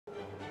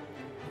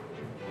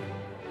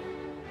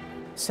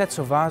Sets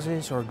of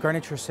vases or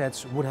garniture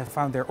sets would have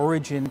found their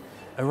origin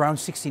around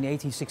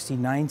 1680,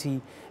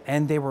 1690,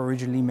 and they were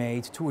originally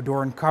made to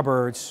adorn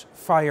cupboards,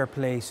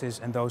 fireplaces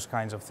and those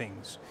kinds of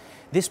things.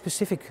 This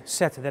specific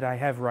set that I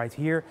have right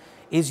here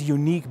is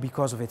unique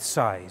because of its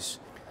size.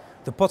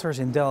 The potters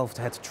in Delft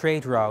had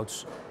trade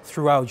routes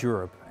throughout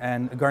Europe,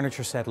 and a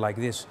garniture set like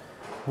this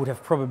would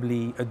have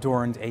probably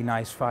adorned a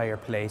nice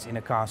fireplace in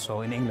a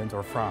castle in England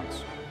or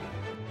France.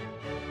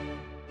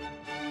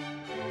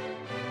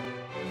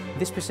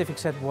 This specific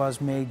set was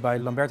made by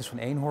Lambertus van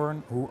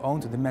Eenhoorn, who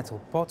owned the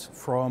metal pot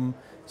from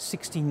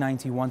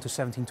 1691 to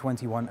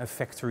 1721, a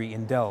factory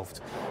in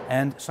Delft.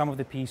 And some of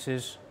the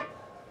pieces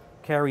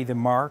carry the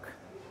mark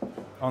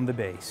on the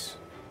base.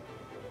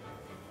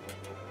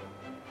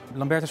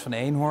 Lambertus van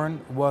Eenhoorn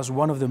was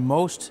one of the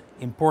most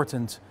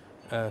important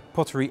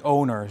pottery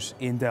owners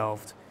in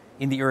Delft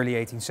in the early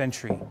 18th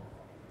century.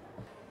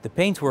 The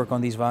paintwork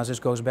on these vases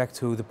goes back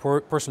to the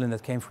porcelain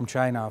that came from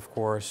China, of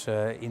course,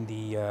 in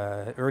the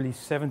early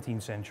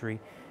 17th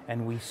century.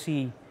 And we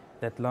see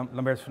that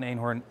Lambertus van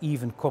Eenhoorn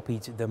even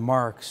copied the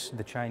marks,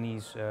 the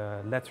Chinese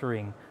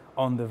lettering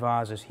on the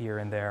vases here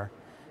and there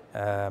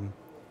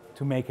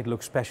to make it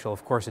look special.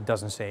 Of course, it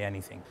doesn't say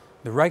anything.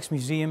 The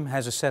Rijksmuseum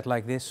has a set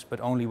like this,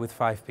 but only with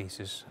 5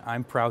 pieces.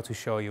 I'm proud to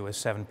show you a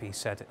 7-piece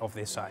set of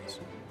this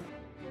size.